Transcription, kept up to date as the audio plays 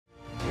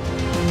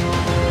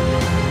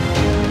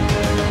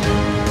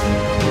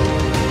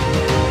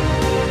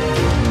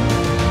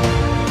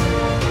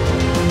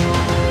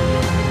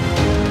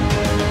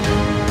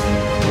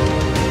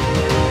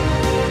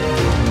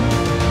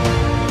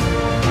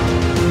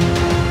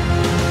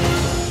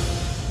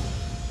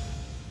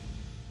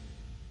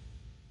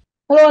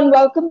Hello and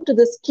welcome to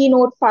this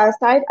keynote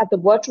fireside at the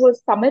virtual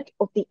summit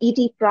of the ET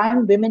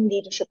Prime Women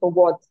Leadership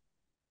Awards.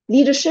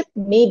 Leadership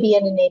may be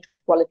an innate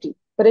quality,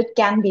 but it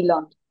can be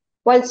learned.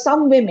 While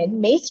some women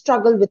may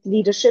struggle with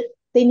leadership,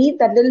 they need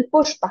that little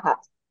push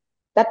perhaps,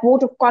 that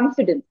vote of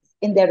confidence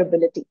in their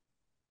ability.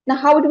 Now,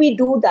 how do we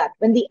do that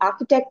when the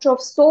architecture of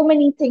so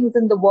many things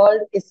in the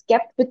world is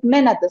kept with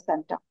men at the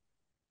center?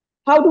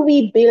 How do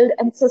we build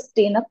and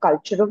sustain a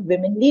culture of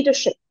women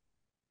leadership?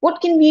 What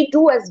can we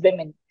do as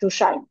women to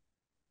shine?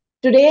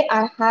 Today,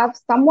 I have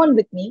someone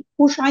with me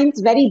who shines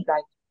very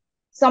bright,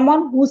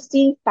 someone who's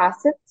seen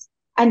facets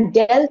and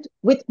dealt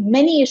with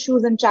many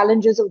issues and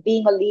challenges of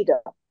being a leader,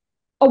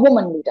 a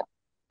woman leader.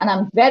 And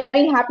I'm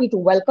very happy to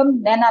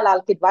welcome Naina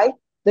Lal Kidwai,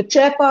 the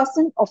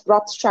chairperson of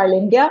Rothschild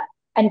India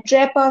and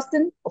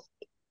chairperson of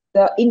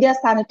the India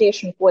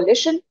Sanitation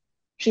Coalition.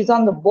 She's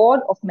on the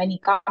board of many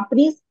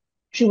companies.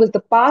 She was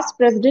the past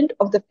president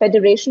of the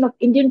Federation of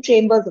Indian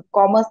Chambers of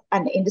Commerce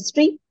and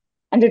Industry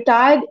and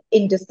retired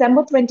in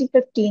December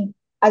 2015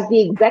 as the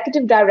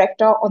executive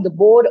director on the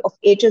board of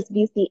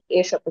HSBC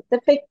Asia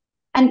Pacific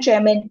and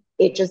chairman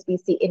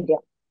HSBC India.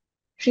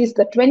 She's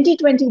the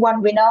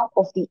 2021 winner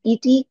of the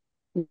ET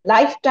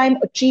Lifetime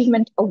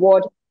Achievement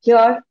Award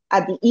here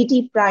at the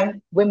ET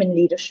Prime Women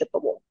Leadership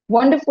Award.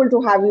 Wonderful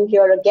to have you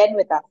here again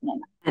with us,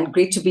 Naina. And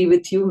great to be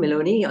with you,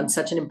 Meloni, on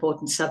such an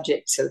important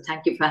subject. So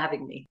thank you for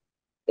having me.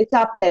 It's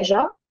our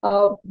pleasure.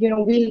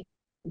 We'll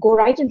go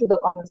right into the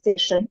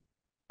conversation.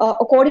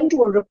 According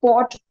to a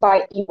report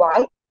by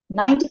EY,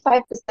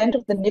 95%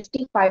 of the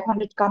Nifty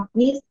 500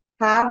 companies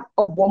have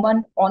a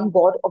woman on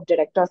board of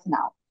directors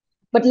now.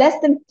 But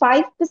less than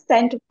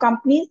 5% of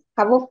companies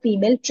have a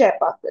female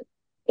chairperson.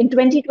 In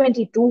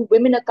 2022,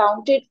 women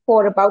accounted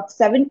for about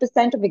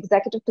 7% of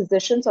executive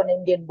positions on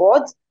Indian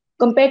boards,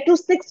 compared to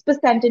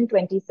 6% in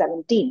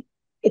 2017.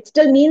 It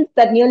still means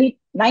that nearly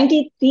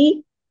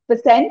 93%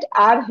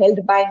 are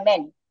held by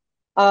men.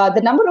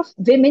 The number of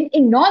women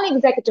in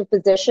non-executive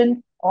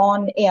positions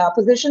on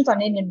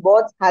Indian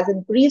boards has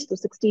increased to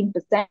 16%,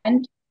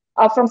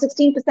 from 16%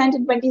 in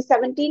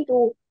 2017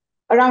 to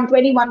around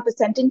 21%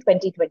 in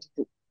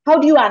 2022. How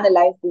do you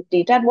analyze this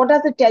data, and what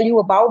does it tell you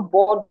about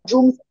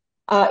boardrooms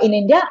in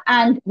India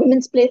and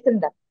women's place in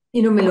them?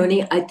 You know,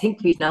 Meloni, I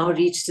think we've now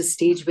reached a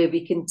stage where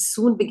we can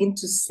soon begin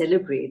to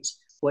celebrate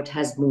what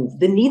has moved.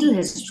 The needle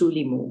has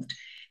truly moved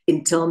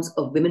in terms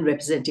of women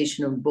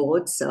representation on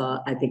boards.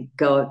 I think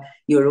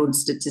your own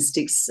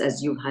statistics,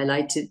 as you've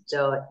highlighted,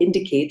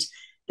 indicate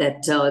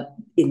that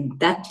in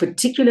that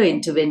particular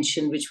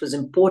intervention, which was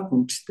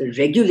important, the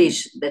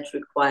regulation that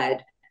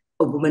required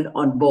a woman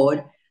on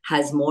board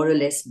has more or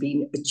less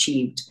been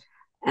achieved.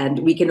 And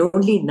we can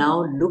only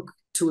now look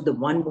to the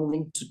one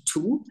moving to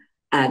two,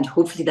 and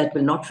hopefully that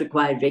will not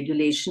require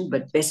regulation,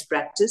 but best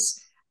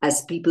practice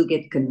as people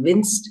get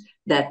convinced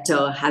that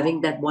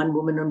having that one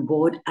woman on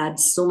board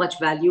adds so much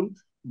value.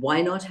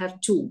 Why not have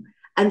two?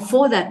 And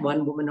for that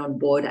one woman on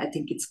board, I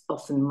think it's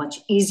often much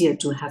easier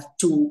to have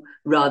two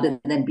rather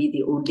than be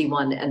the only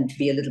one and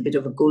be a little bit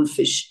of a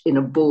goldfish in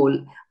a bowl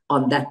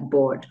on that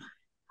board.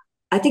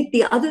 I think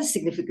the other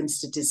significant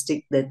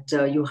statistic that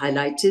you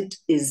highlighted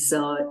is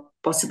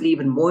possibly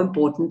even more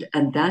important,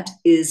 and that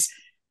is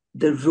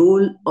the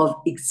role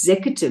of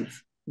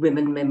executive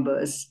women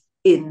members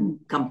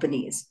in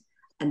companies.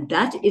 And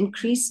that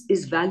increase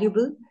is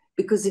valuable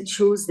because it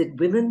shows that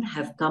women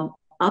have come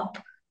up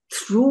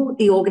through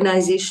the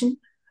organization.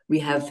 We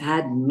have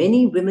had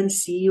many women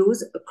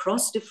CEOs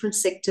across different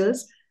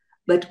sectors,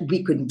 but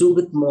we could do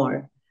with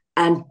more.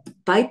 And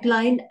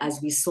pipeline,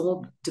 as we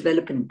saw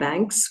develop in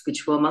banks,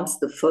 which were amongst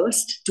the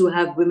first to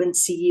have women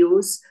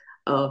CEOs,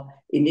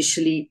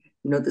 initially,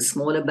 the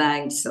smaller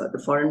banks,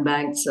 the foreign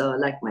banks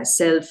like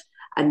myself,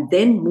 and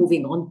then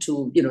moving on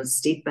to,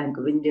 State Bank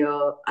of India,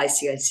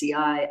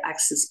 ICICI,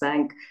 Axis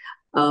Bank,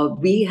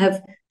 we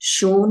have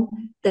shown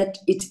that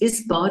it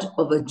is part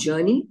of a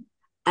journey.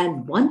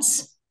 And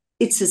once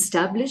it's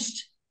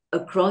established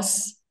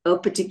across a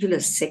particular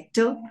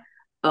sector,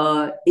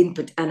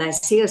 and I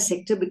say a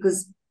sector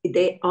because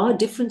there are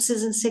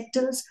differences in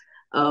sectors.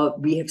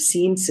 We have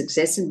seen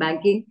success in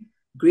banking,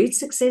 great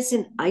success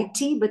in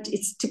IT, but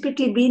it's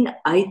typically been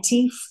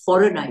IT,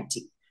 foreign IT.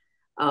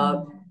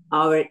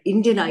 Our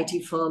Indian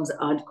IT firms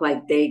aren't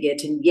quite there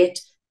yet, and yet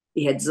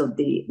the heads of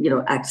the,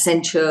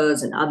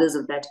 Accentures and others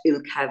of that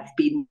ilk have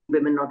been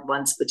women not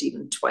once, but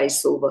even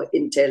twice over,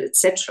 Intel,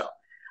 etc.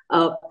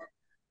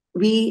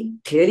 We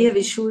clearly have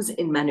issues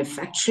in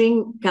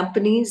manufacturing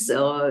companies.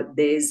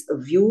 There's a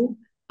view,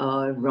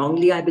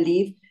 wrongly I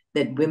believe,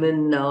 that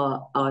women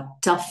are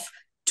tough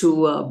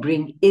to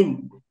bring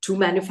in to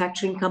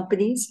manufacturing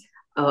companies.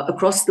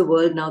 Across the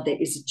world now, there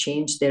is a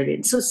change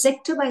therein. So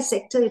sector by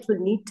sector, it will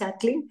need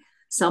tackling.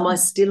 Some are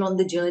still on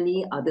the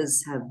journey,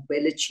 others have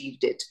well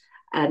achieved it.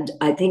 And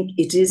I think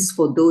it is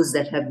for those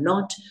that have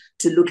not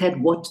to look at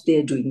what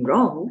they're doing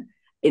wrong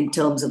in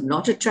terms of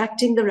not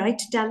attracting the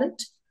right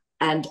talent,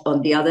 and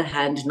on the other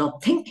hand,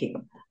 not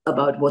thinking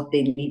about what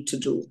they need to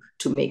do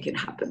to make it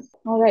happen.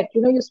 All right.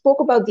 You spoke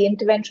about the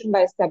intervention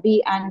by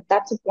SEBI, and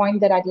that's a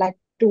point that I'd like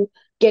to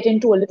get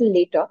into a little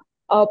later.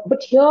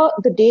 But here,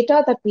 the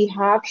data that we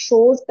have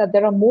shows that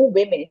there are more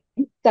women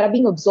that are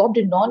being absorbed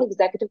in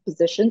non-executive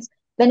positions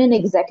than in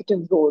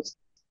executive roles.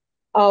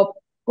 Uh,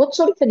 what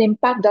sort of an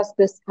impact does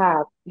this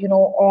have,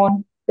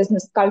 on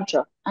business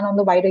culture and on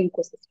the wider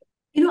ecosystem?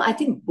 I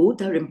think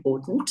both are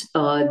important.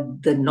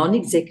 The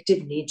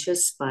non-executive nature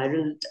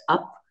spiraled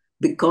up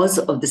because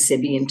of the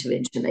SEBI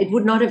intervention. It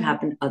would not have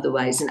happened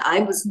otherwise. And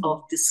I was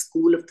of this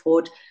school of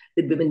thought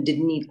that women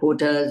didn't need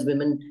quotas,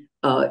 women,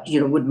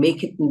 would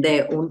make it in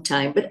their own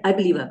time. But I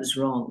believe I was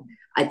wrong.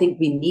 I think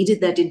we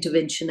needed that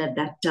intervention at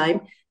that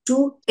time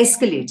to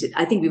escalate it.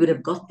 I think we would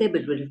have got there,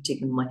 but it would have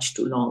taken much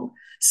too long.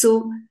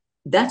 So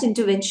that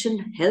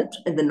intervention helped,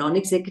 and the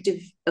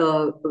non-executive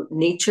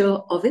nature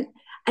of it.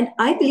 And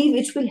I believe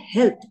it will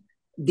help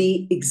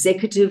the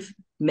executive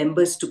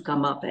members to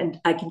come up. And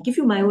I can give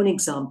you my own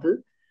example.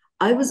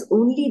 I was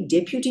only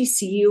deputy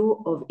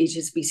CEO of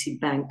HSBC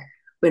Bank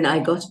when I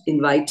got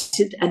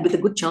invited, and with a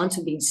good chance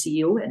of being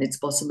CEO. And it's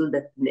possible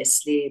that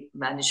Nestle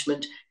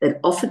management that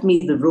offered me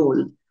the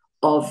role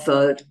of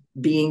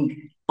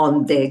being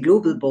on their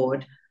global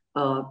board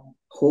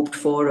hoped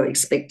for or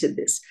expected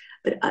this.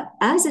 But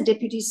as a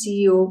deputy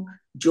CEO,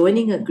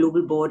 joining a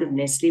global board of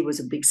Nestle was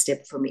a big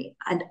step for me.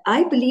 And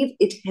I believe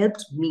it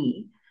helped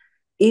me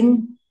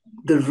in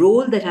the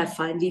role that I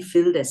finally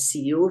filled as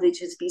CEO of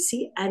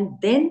HSBC, and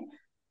then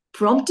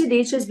prompted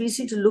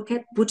HSBC to look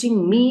at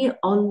putting me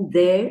on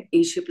their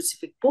Asia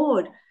Pacific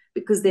board,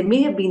 because there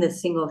may have been a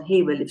thing of,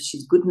 hey, well, if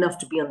she's good enough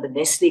to be on the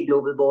Nestle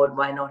global board,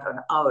 why not on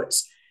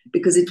ours?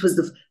 Because it was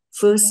the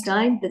first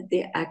time that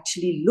they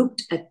actually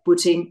looked at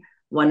putting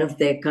one of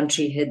their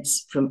country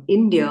heads from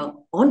India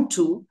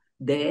onto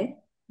their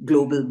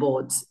global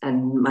boards.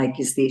 And Mike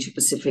is the Asia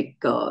Pacific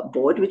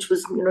board, which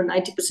was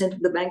 90% of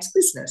the bank's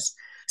business.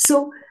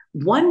 So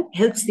one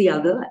helps the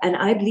other. And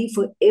I believe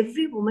for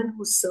every woman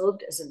who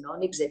served as a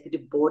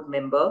non-executive board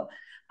member,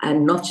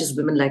 and not just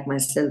women like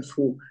myself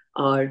who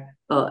are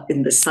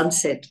in the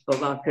sunset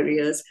of our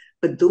careers,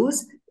 but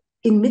those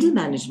in middle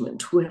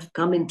management who have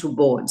come into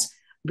boards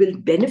will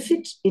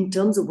benefit in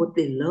terms of what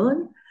they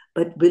learn,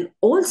 but will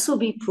also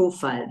be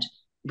profiled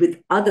with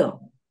other,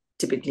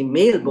 typically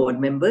male board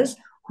members,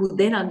 who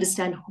then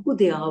understand who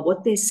they are,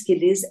 what their skill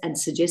is, and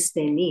suggest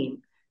their name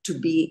to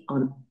be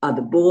on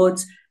other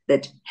boards.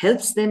 That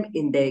helps them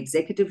in their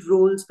executive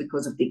roles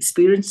because of the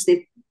experience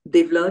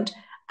they've learned.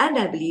 And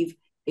I believe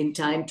in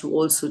time to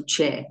also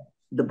chair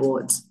the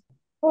boards.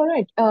 All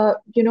right.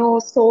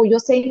 So you're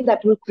saying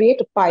that will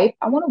create a pipe.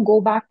 I want to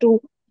go back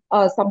to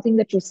something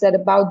that you said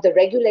about the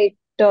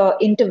regulator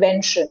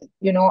intervention,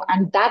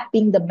 and that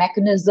being the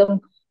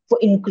mechanism for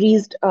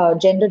increased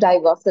gender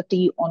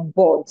diversity on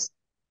boards.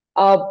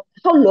 How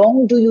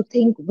long do you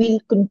think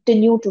we'll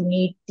continue to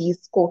need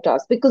these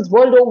quotas? Because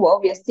world over,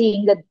 we are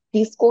seeing that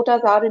these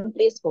quotas are in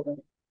place for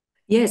women.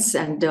 Yes,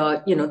 and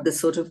the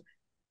sort of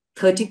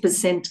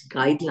 30%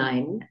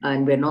 guideline,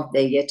 and we're not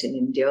there yet in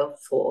India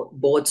for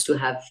boards to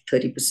have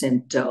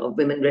 30%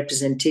 women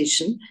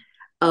representation,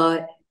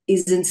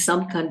 is in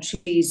some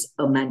countries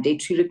a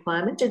mandatory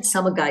requirement and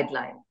some a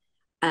guideline.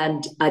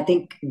 And I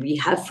think we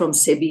have from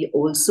SEBI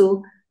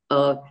also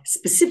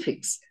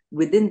specifics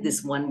within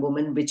this one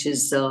woman, which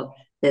is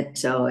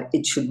that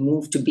it should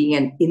move to being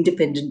an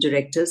independent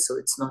director. So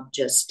it's not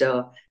just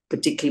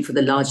particularly for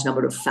the large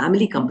number of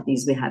family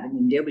companies we have in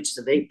India, which is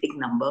a very big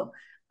number,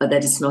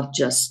 that it's not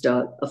just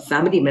a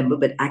family member,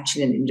 but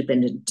actually an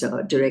independent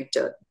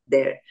director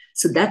there.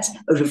 So that's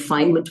a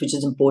refinement which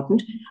is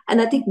important.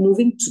 And I think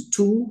moving to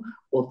 2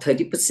 or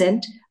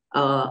 30%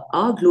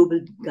 are global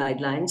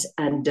guidelines,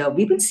 and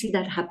we will see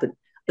that happen.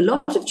 A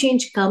lot of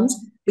change comes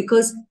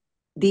because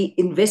the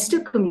investor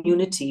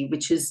community,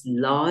 which is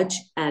large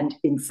and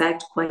in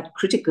fact quite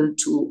critical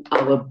to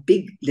our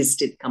big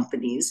listed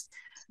companies,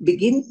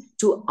 begin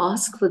to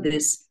ask for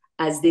this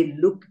as they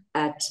look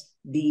at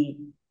the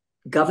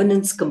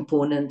governance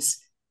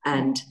components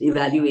and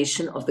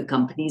evaluation of the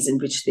companies in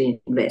which they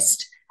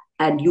invest.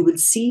 And you will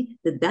see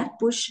that that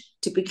push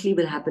typically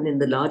will happen in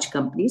the large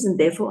companies. And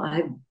therefore, I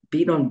have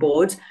been on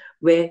boards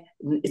where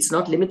it's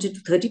not limited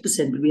to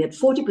 30%, but we had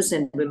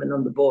 40% women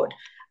on the board.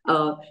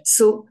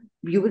 So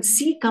you will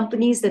see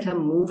companies that are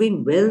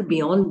moving well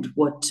beyond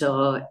what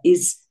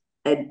is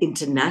an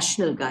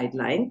international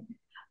guideline.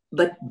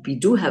 But we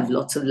do have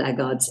lots of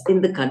laggards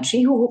in the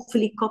country who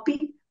hopefully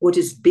copy what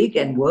is big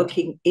and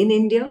working in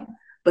India,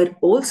 but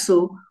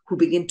also who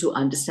begin to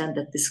understand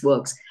that this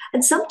works.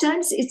 And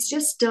sometimes it's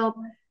just,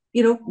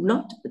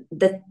 not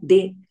that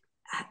they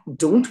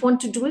don't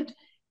want to do it.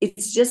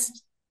 It's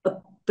just a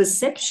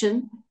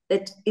perception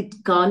that it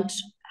can't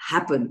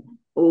happen.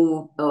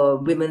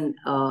 Women,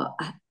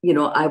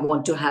 I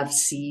want to have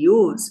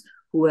CEOs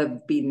who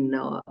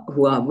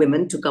are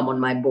women to come on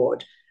my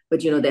board.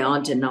 But, there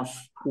aren't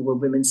enough who were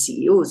women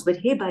CEOs. But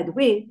hey, by the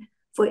way,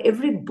 for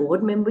every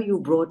board member you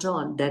brought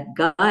on, that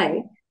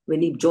guy,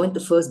 when he joined the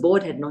first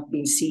board, had not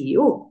been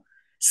CEO.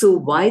 So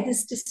why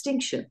this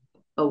distinction?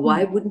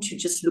 Why wouldn't you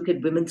just look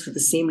at women through the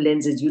same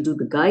lens as you do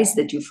the guys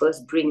that you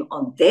first bring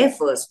on their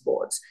first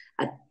boards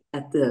at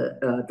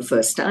the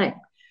first time?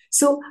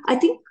 So I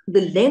think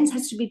the lens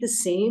has to be the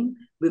same.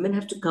 Women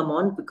have to come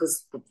on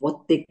because of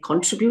what they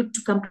contribute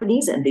to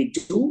companies, and they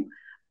do.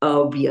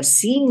 We are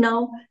seeing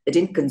now that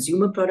in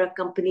consumer product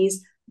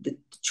companies, the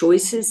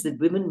choices that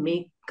women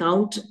make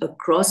count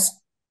across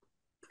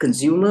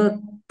consumer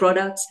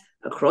products,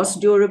 across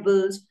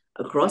durables,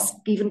 across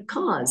even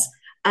cars.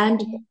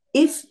 And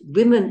if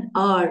women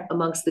are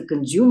amongst the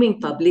consuming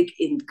public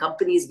in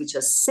companies which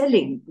are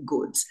selling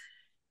goods,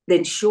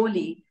 then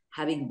surely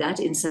having that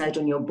insight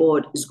on your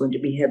board is going to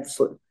be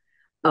helpful.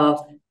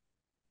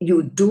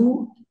 You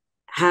do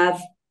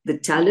have the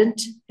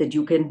talent that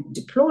you can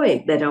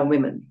deploy that are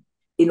women.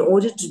 In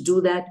order to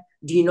do that,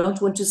 do you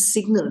not want to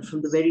signal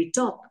from the very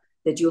top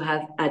that you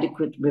have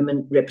adequate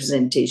women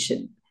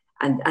representation?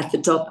 And at the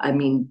top, I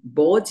mean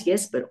boards,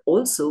 yes, but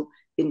also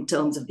in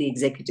terms of the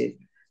executive.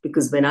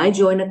 Because when I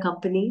join a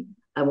company,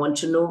 I want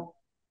to know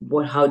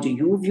how do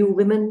you view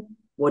women?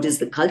 What is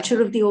the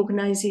culture of the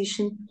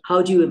organization?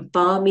 How do you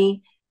empower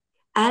me?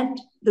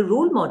 And the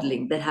role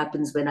modeling that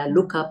happens when I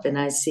look up and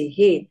I say,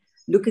 hey,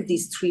 look at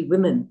these 3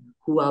 women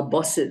who are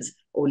bosses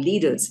or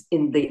leaders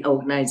in the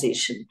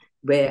organization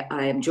where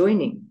I am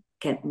joining.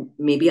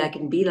 Maybe I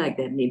can be like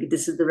that. Maybe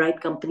this is the right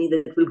company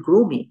that will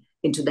grow me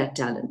into that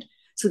talent.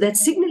 So that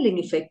signaling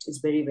effect is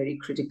very, very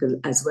critical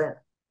as well.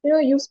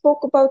 You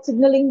spoke about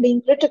signaling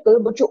being critical,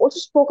 but you also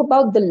spoke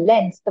about the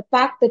lens, the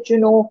fact that,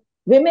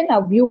 women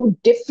are viewed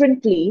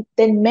differently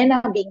than men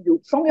are being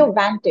viewed. From your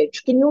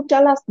vantage, can you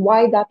tell us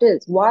why that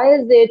is? Why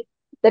is it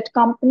that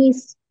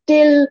companies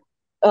still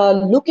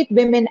look at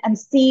women and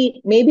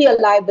see maybe a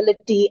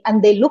liability,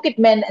 and they look at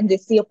men and they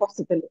see a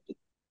possibility?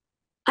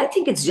 I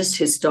think it's just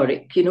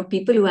historic.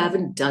 People who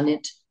haven't done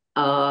it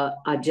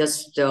are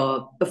just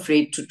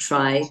afraid to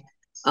try,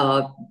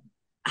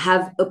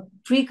 have a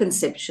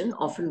preconception,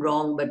 often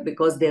wrong, but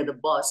because they're the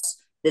boss,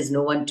 there's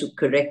no one to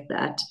correct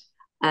that.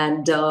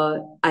 And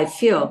I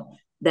fear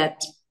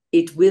that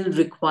it will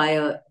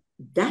require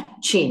that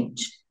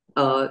change.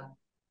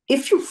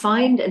 If you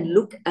find and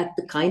look at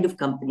the kind of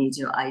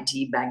companies,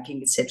 IT,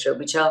 banking, etc.,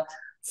 which are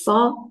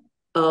far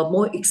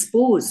more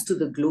exposed to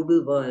the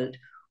global world,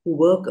 who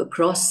work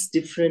across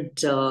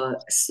different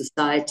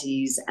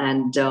societies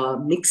and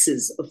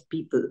mixes of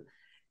people,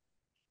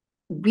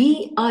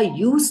 we are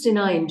used in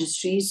our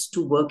industries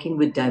to working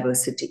with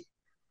diversity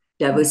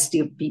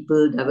of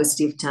people,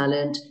 diversity of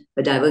talent,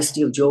 a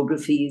diversity of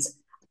geographies.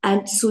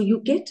 And so you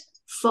get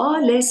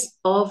far less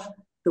of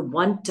the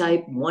one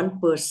type, one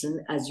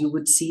person, as you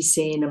would see,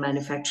 say, in a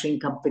manufacturing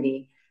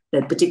company,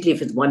 that particularly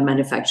if it's one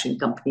manufacturing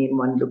company in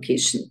one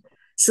location.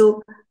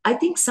 So I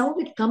think some of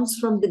it comes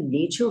from the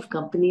nature of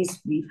companies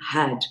we've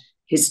had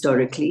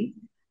historically,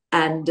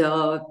 and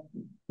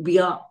we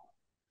are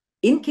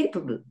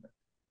incapable.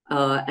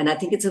 And I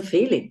think it's a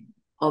failing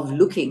of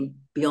looking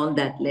beyond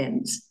that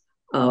lens.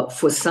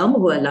 For some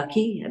who are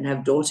lucky and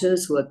have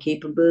daughters who are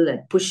capable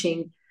and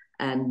pushing,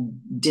 and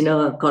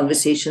dinner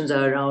conversations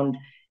are around,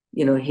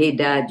 hey,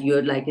 dad,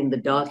 you're like in the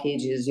dark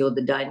ages, you're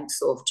the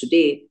dinosaur of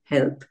today,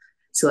 help.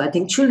 So I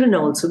think children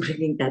are also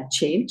bringing that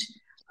change.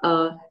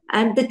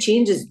 And the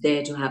change is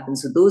there to happen.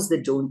 So those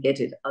that don't get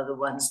it are the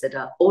ones that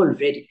are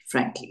already,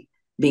 frankly,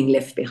 being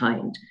left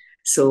behind.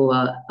 So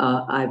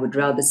I would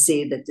rather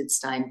say that it's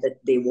time that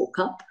they woke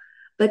up.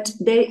 But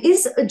there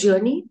is a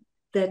journey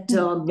that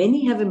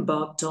many have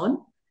embarked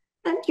on.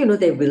 And,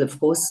 there will, of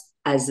course,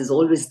 as is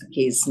always the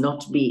case,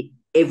 not be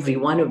every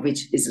one of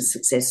which is a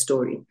success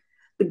story.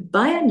 But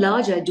by and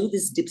large, I do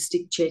this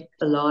dipstick check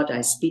a lot.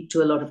 I speak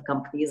to a lot of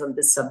companies on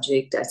this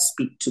subject. I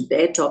speak to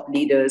their top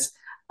leaders.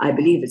 I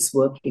believe it's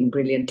working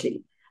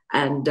brilliantly.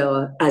 And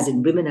as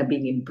in, women are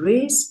being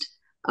embraced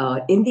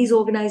in these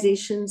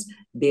organizations.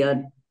 They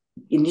are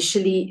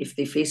initially, if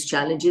they face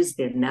challenges,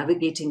 they're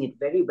navigating it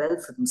very well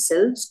for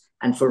themselves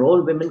and for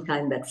all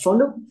womankind that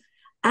follow.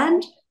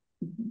 And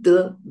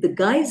the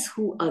guys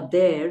who are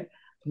there,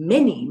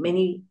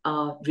 many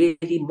are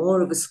really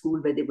more of a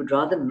school where they would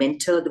rather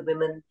mentor the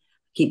women,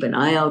 keep an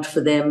eye out for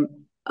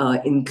them,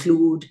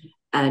 include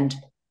and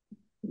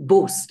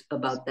boast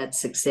about that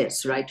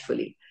success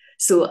rightfully.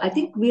 So I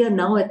think we are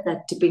now at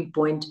that tipping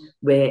point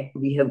where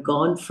we have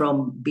gone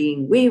from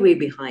being way, way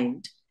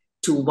behind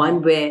to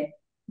one where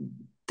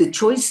the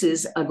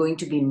choices are going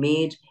to be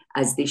made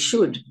as they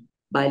should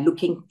by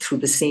looking through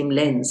the same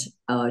lens,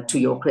 to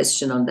your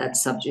question on that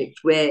subject,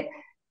 where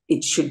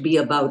it should be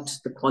about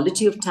the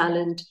quality of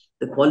talent,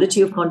 the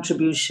quality of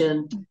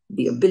contribution,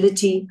 the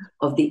ability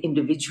of the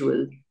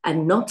individual,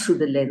 and not through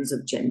the lens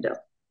of gender.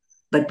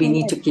 But we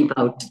need to keep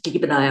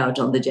an eye out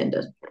on the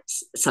gender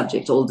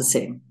subject all the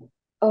same.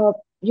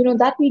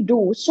 That we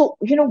do. So,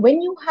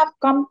 when you have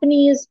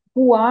companies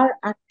who are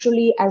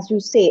actually, as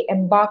you say,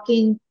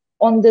 embarking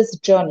on this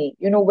journey,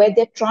 where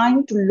they're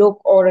trying to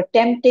look or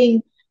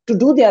attempting to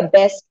do their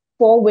best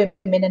for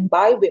women and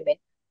by women,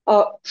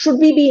 should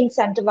we be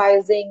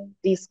incentivizing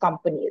these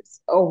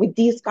companies with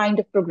these kind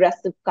of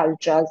progressive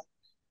cultures,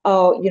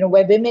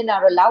 where women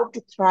are allowed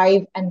to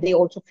thrive and they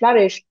also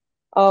flourish?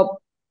 Are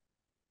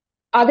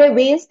there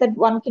ways that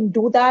one can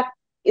do that?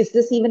 Is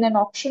this even an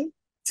option?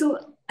 So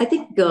I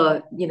think,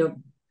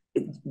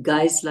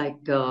 guys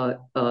like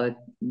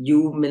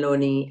you,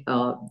 Melanie,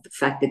 the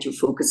fact that you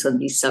focus on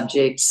these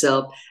subjects,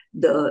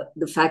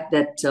 the fact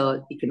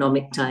that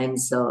Economic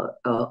Times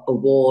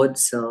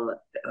awards,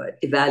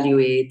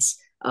 evaluates,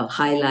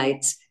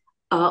 highlights,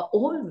 are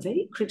all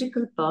very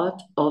critical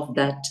part of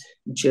that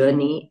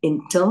journey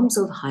in terms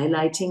of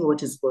highlighting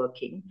what is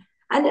working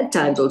and at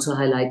times also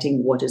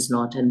highlighting what is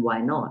not and why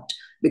not,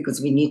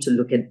 because we need to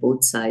look at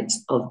both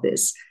sides of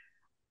this.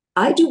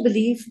 I do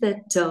believe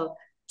that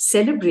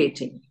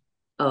celebrating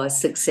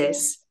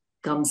success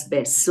comes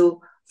best.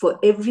 So, for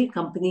every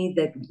company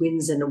that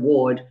wins an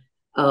award,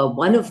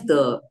 one of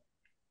the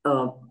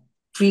uh,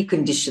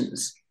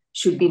 preconditions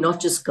should be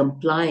not just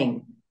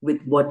complying with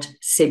what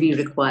SEBI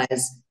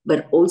requires,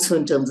 but also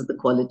in terms of the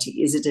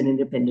quality. Is it an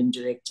independent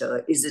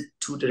director? Is it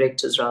two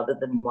directors rather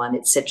than one,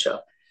 etc.?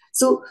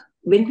 So,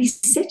 when we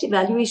set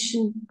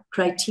evaluation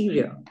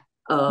criteria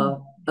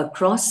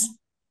across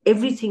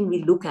everything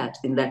we look at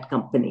in that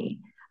company,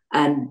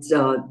 and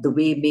the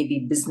way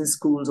maybe business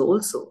schools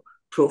also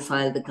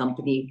profile the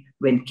company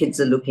when kids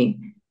are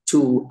looking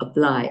to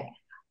apply,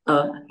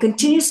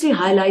 continuously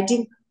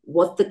highlighting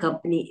what the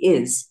company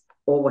is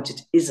or what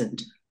it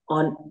isn't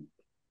on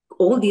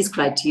all these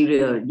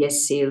criteria.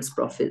 Yes, sales,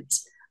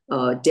 profits,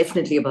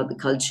 definitely about the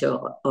culture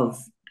of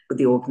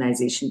the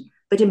organization,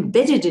 but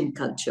embedded in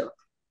culture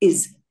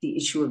is the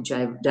issue of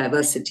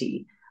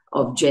diversity,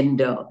 of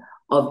gender,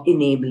 of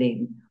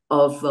enabling,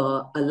 of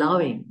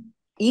allowing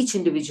each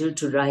individual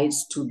to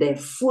rise to their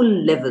full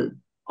level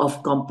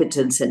of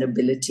competence and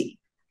ability.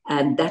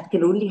 And that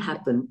can only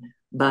happen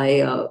by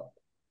a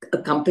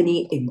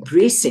company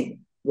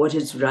embracing what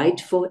is right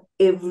for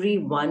every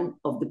one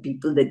of the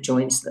people that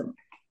joins them.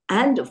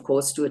 And of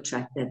course, to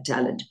attract that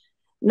talent.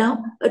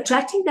 Now,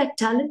 attracting that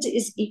talent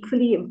is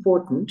equally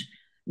important,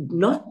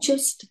 not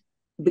just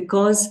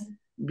because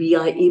we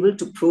are able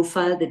to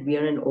profile that we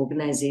are an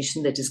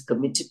organization that is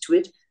committed to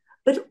it,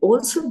 but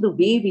also the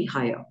way we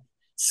hire.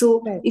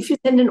 So Right. if you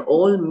send an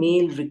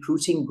all-male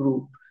recruiting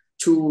group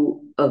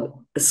to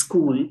a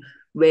school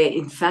where,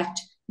 in fact,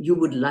 you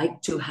would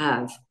like to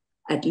have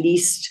at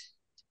least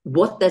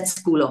what that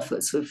school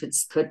offers. So if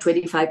it's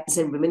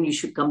 25% women, you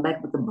should come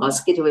back with a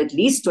basket of at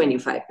least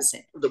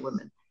 25% of the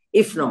women,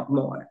 if not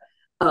more.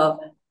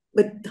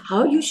 But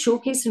how you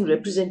showcase and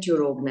represent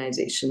your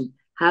organization,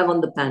 have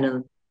on the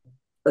panel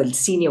a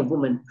senior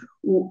woman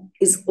who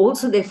is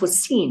also therefore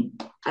seen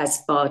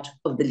as part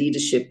of the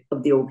leadership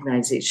of the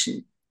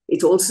organization.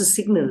 It also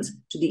signals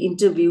to the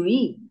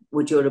interviewee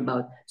what you're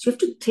about. So you have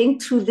to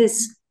think through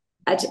this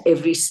at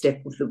every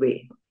step of the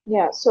way.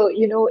 Yeah, so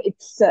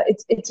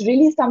it's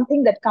really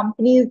something that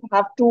companies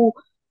have to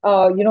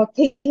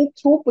think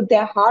through, put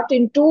their heart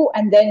into,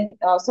 and then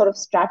sort of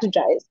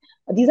strategize.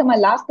 These are my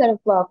last set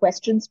of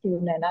questions to you,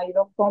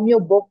 Naina. From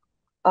your book,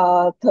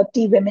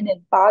 30 Women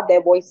in Power,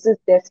 Their Voices,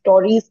 Their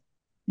Stories,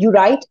 you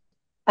write,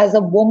 as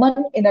a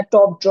woman in a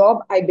top job,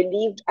 I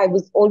believed I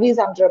was always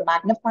under a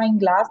magnifying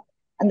glass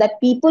and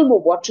that people were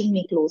watching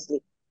me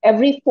closely.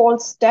 Every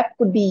false step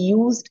could be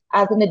used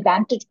as an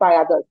advantage by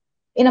others.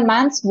 In a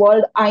man's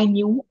world, I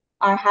knew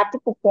I had to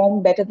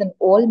perform better than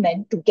all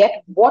men to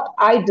get what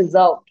I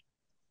deserved.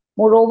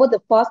 Moreover,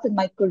 the first in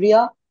my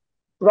career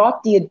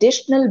brought the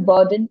additional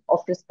burden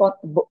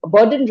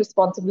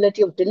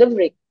responsibility of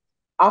delivering.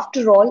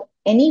 After all,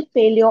 any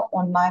failure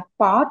on my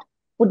part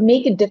would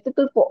make it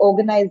difficult for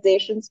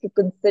organizations to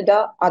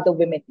consider other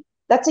women.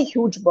 That's a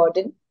huge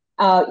burden.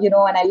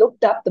 And I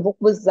looked up, the book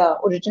was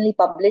originally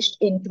published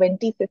in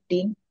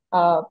 2015.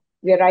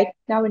 We're right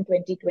now in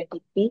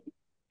 2023.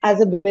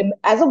 As a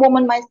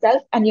woman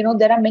myself, and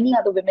there are many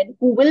other women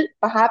who will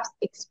perhaps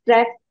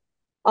express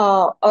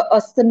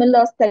a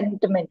similar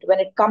sentiment when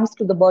it comes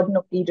to the burden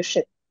of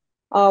leadership.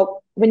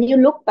 When you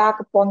look back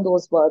upon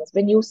those words,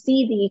 when you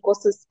see the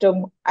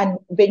ecosystem and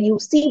when you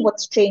see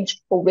what's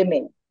changed for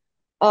women,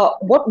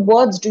 what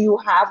words do you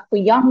have for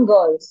young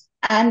girls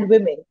and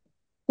women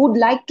who'd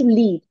like to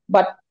lead,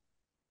 but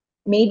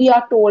maybe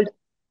are told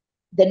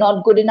they're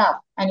not good enough,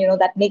 and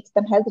that makes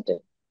them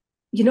hesitant?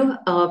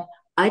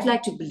 I'd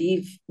like to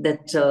believe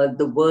that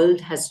the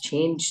world has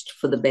changed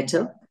for the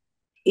better.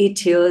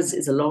 8 years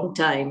is a long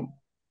time.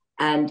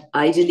 And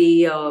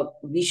ideally,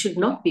 we should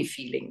not be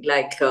feeling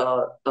like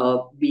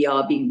we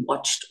are being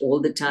watched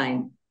all the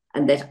time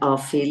and that our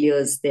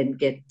failures then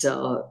get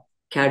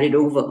carried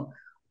over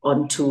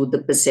onto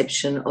the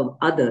perception of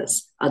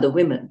others, other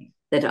women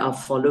that are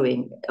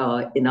following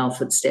in our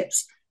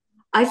footsteps.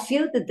 I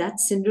feel that that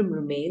syndrome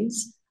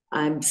remains.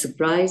 I'm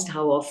surprised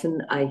how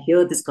often I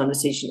hear this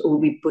conversation, oh,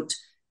 we put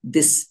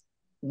this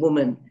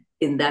woman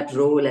in that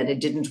role and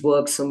it didn't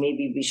work, so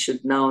maybe we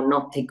should now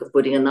not think of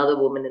putting another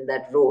woman in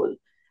that role.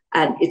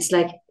 And it's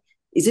like,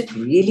 is it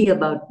really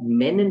about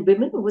men and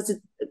women, or was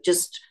it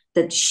just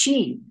that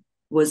she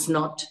was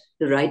not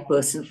the right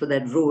person for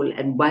that role?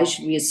 And why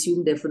should we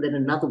assume, therefore, that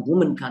another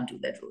woman can't do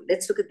that role?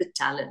 Let's look at the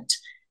talent.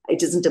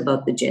 It isn't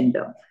about the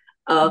gender.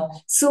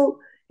 So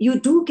you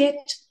do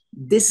get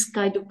this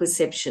kind of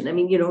perception. I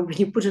mean, when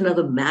you put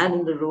another man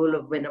in the role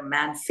of when a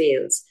man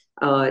fails,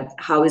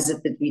 how is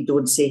it that we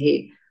don't say,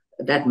 hey,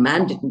 that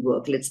man didn't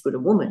work, let's put a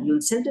woman.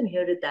 You'll seldom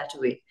hear it that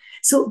way.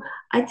 So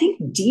I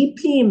think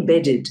deeply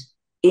embedded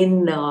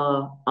in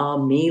our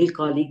male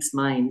colleagues'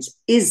 minds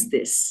is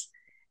this.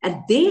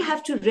 And they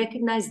have to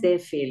recognize their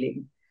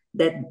failing,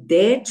 that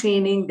their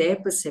training, their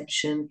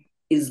perception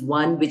is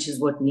one which is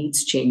what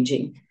needs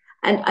changing.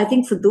 And I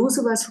think for those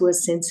of us who are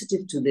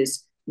sensitive to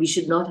this, we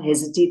should not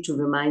hesitate to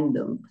remind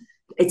them.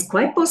 It's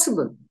quite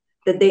possible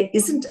that there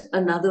isn't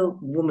another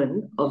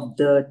woman of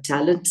the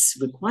talents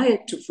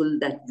required to fill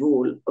that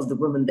role of the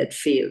woman that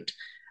failed.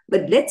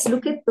 But let's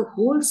look at the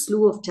whole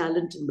slew of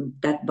talent in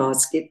that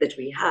basket that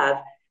we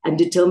have and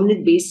determine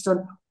it based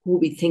on who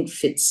we think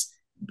fits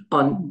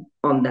on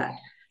that.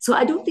 So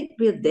I don't think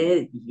we're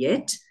there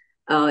yet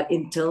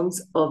in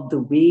terms of the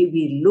way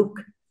we look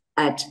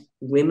at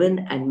women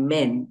and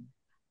men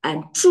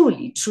and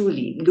truly,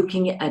 truly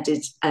looking at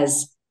it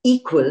as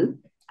equal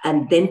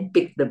and then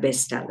pick the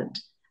best talent.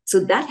 So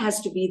that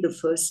has to be the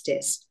first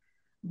test.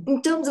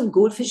 In terms of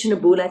goldfish in a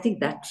bowl, I think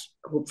that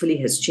hopefully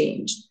has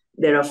changed.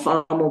 There are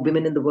far more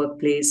women in the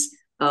workplace.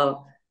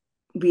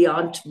 We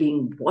aren't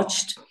being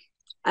watched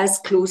as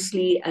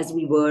closely as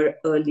we were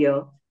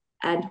earlier.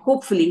 And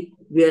hopefully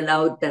we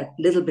allowed that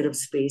little bit of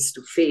space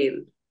to fail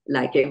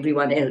like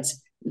everyone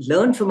else.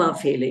 Learn from our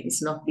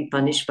failings, not be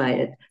punished by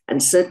it,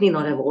 and certainly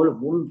not have all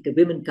of the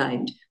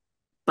womankind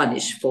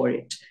punished for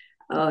it.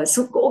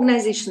 So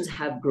organizations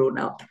have grown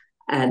up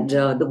and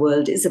the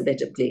world is a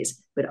better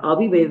place. But are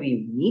we where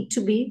we need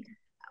to be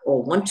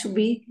or want to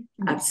be?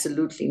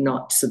 Absolutely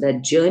not. So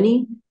that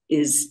journey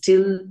is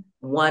still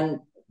one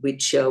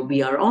which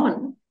we are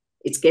on.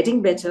 It's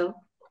getting better,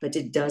 but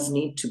it does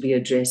need to be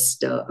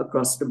addressed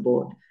across the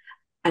board.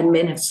 And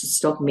men have to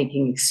stop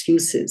making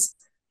excuses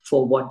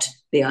for what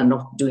they are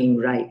not doing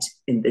right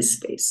in this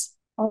space.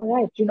 All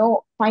right.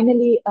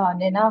 Finally,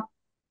 Naina,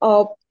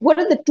 what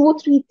are the 2 or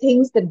 3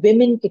 things that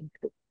women can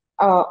do?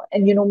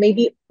 And,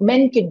 maybe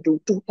men can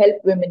do to help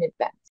women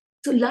advance?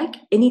 So like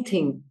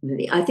anything,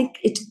 I think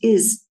it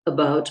is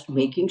about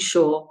making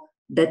sure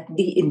that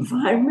the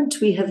environment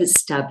we have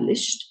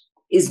established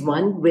is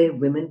one where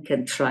women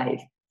can thrive.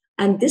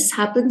 And this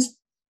happens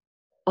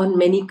on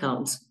many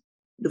counts.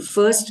 The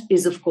first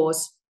is, of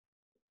course,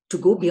 to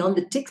go beyond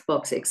the tick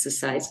box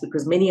exercise,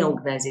 because many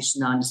organizations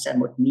now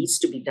understand what needs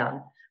to be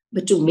done,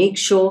 but to make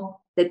sure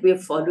that we're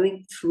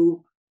following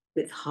through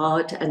with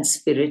heart and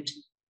spirit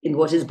in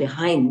what is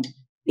behind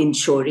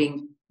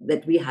ensuring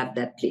that we have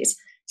that place.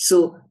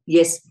 So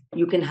yes,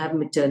 you can have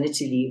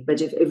maternity leave,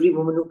 but if every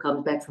woman who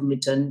comes back from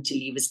maternity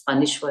leave is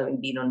punished for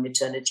having been on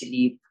maternity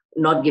leave,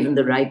 not given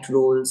the right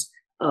roles,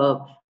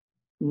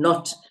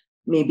 not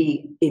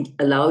maybe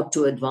allowed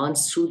to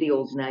advance through the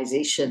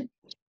organization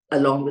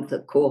along with the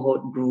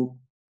cohort group,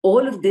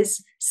 all of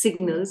this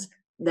signals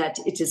that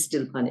it is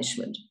still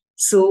punishment.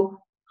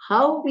 So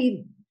how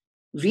we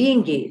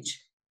re-engage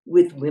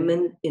with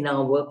women in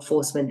our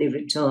workforce when they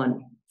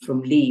return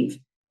from leave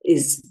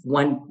is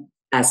one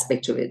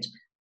aspect of it.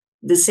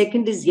 The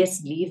second is,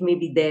 yes, leave may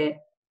be there,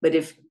 but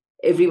if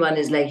everyone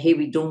is like, hey,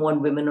 we don't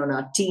want women on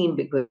our team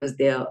because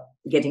they are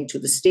getting to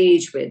the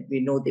stage where we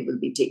know they will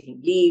be taking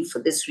leave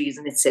for this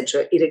reason,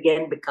 etc., it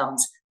again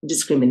becomes a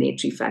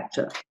discriminatory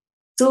factor.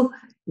 So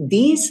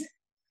these,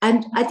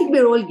 and I think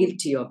we're all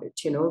guilty of it,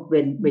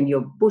 when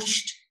you're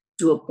pushed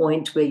to a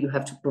point where you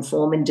have to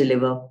perform and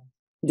deliver,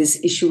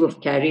 this issue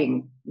of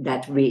carrying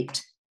that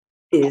weight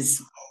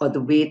or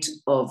the weight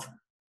of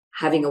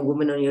having a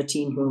woman on your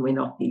team who may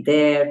not be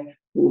there,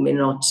 who may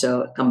not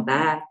come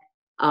back,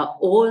 are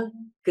all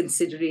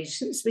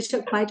considerations which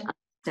are quite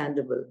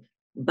understandable.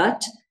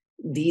 But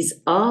these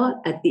are,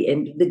 at the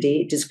end of the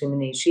day,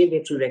 discriminatory, and we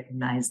have to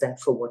recognize that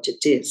for what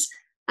it is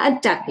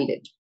and tackle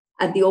it.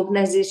 And the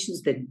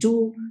organizations that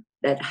do,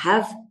 that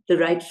have the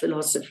right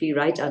philosophy,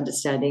 right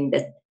understanding,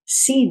 that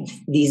see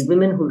these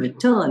women who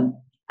return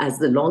as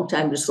the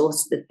long-time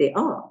resource that they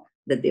are,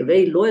 that they're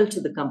very loyal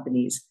to the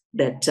companies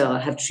that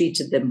have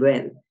treated them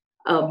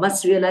well,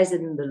 must realize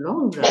that in the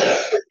long run,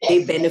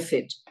 they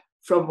benefit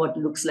from what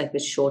looks like a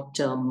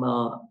short-term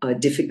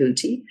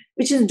difficulty,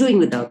 which is doing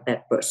without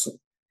that person.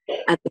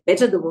 And the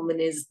better the woman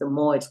is, the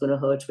more it's going to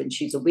hurt when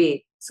she's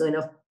away. So in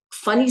a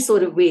funny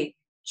sort of way,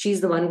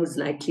 she's the one who's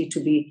likely to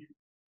be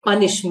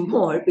punished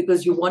more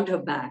because you want her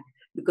back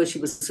because she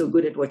was so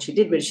good at what she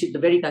did, but she's the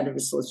very kind of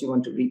resource you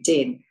want to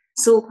retain.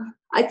 So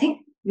I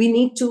think we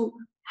need to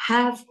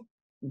have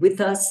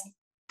with us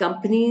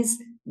companies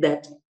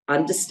that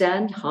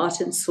understand heart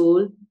and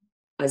soul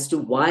as to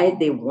why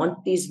they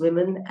want these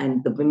women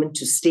and the women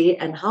to stay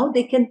and how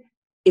they can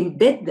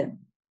embed them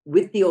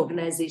with the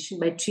organization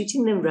by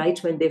treating them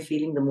right when they're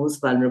feeling the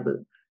most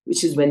vulnerable,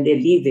 which is when they're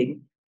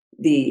leaving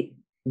the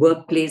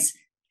workplace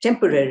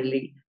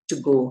temporarily to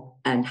go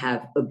and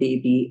have a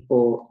baby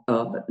or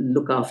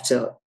look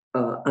after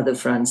other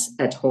fronts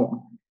at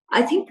home.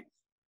 I think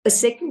a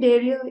second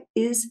area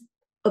is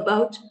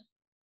about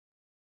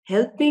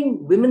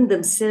helping women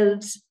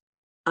themselves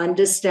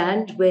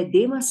understand where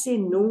they must say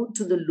no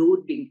to the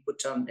load being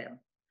put on them.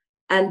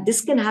 And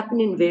this can happen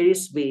in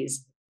various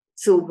ways.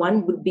 So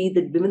one would be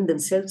that women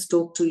themselves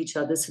talk to each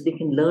other so they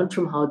can learn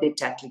from how they're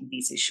tackling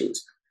these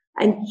issues.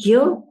 And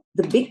here,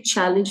 the big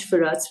challenge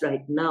for us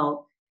right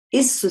now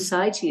is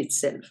society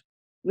itself,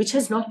 which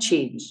has not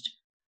changed.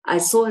 I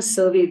saw a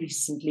survey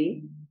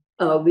recently,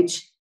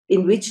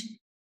 in which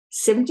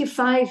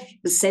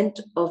 75%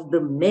 of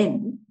the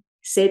men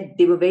said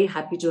they were very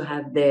happy to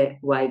have their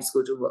wives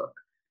go to work.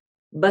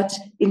 But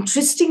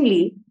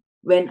interestingly,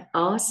 when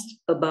asked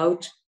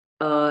about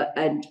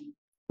and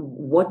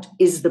what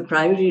is the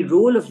primary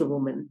role of the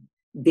woman,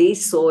 they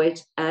saw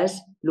it as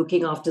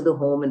looking after the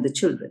home and the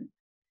children.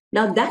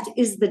 Now, that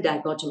is the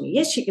dichotomy.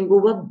 Yes, she can go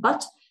work,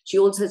 but she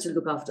also has to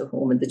look after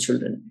home and the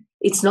children.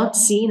 It's not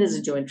seen as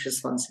a joint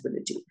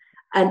responsibility.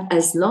 And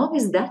as long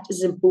as that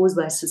is imposed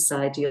by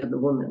society on the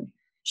woman,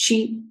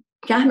 she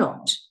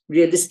cannot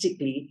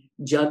realistically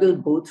juggle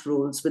both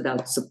roles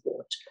without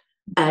support.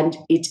 And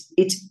it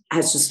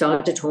has to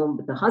start at home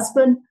with the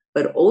husband,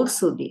 but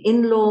also the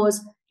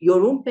in-laws,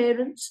 your own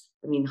parents.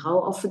 I mean, how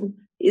often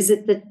is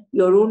it that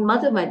your own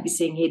mother might be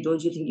saying, hey,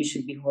 don't you think you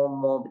should be home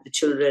more with the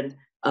children?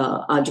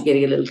 Aren't you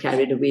getting a little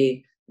carried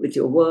away with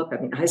your work?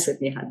 I mean, I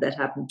certainly had that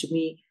happen to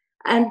me.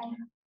 And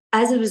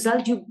as a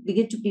result, you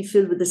begin to be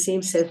filled with the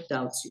same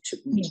self-doubts you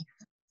should need.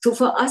 So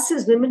for us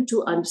as women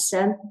to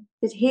understand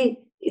that, hey,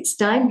 it's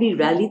time we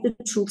rally the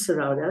troops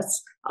around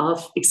us, our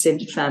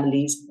extended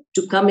families,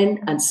 to come in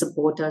and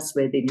support us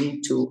where they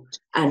need to,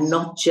 and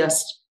not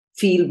just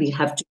feel we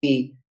have to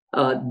be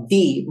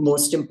the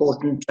most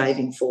important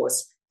driving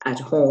force at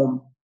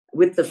home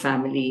with the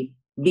family,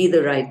 be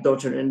the right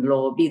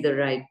daughter-in-law, be the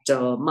right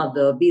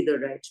mother, be the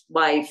right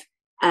wife,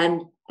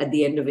 and at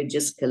the end of it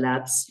just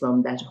collapse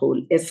from that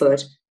whole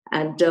effort.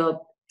 And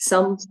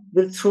some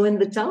will throw in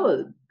the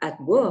towel at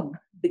work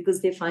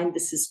because they find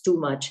this is too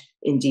much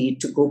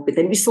indeed to cope with.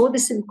 And we saw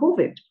this in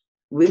COVID.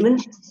 Women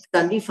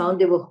suddenly found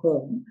they were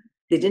home.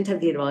 They didn't have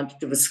the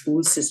advantage of a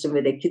school system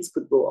where their kids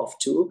could go off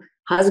to,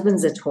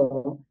 husbands at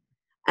home.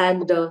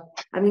 And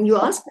I mean, you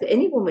ask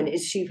any woman,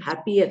 is she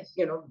happy at,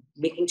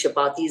 making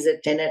chapatis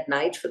at 10 at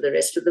night for the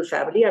rest of the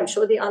family? I'm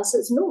sure the answer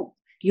is no.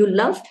 You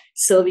love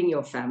serving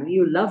your family.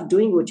 You love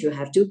doing what you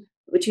have to,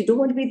 but you don't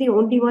want to be the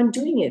only one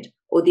doing it,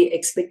 or the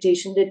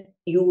expectation that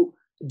you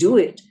do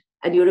it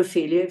and you're a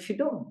failure if you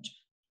don't.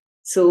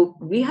 So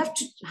we have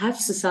to have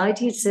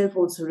society itself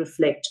also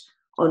reflect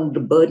on the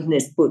burden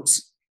it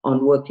puts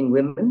on working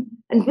women,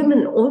 and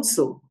women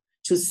also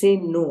to say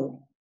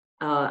no.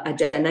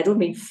 And I don't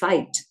mean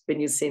fight when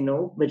you say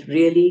no, but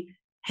really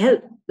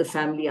help the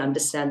family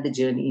understand the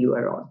journey you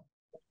are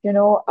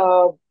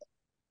on.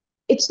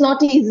 It's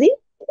not easy.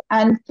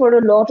 And for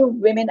a lot of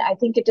women, I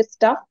think it is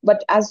tough.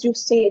 But as you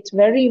say, it's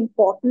very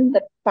important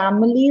that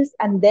families,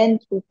 and then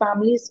through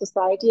families,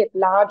 society at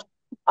large,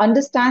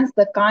 understands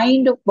the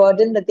kind of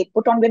burden that they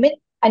put on women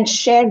and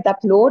share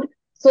that load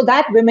so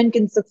that women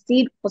can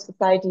succeed, for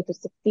society to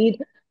succeed.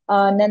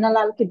 Naina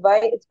Lal Kidwai,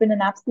 it's been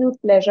an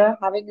absolute pleasure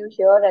having you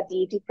here at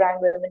the ET Prime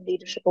Women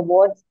Leadership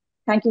Awards.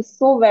 Thank you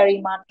so very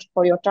much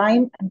for your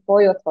time and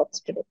for your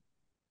thoughts today.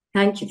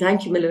 Thank you.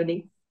 Thank you,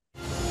 Melanie.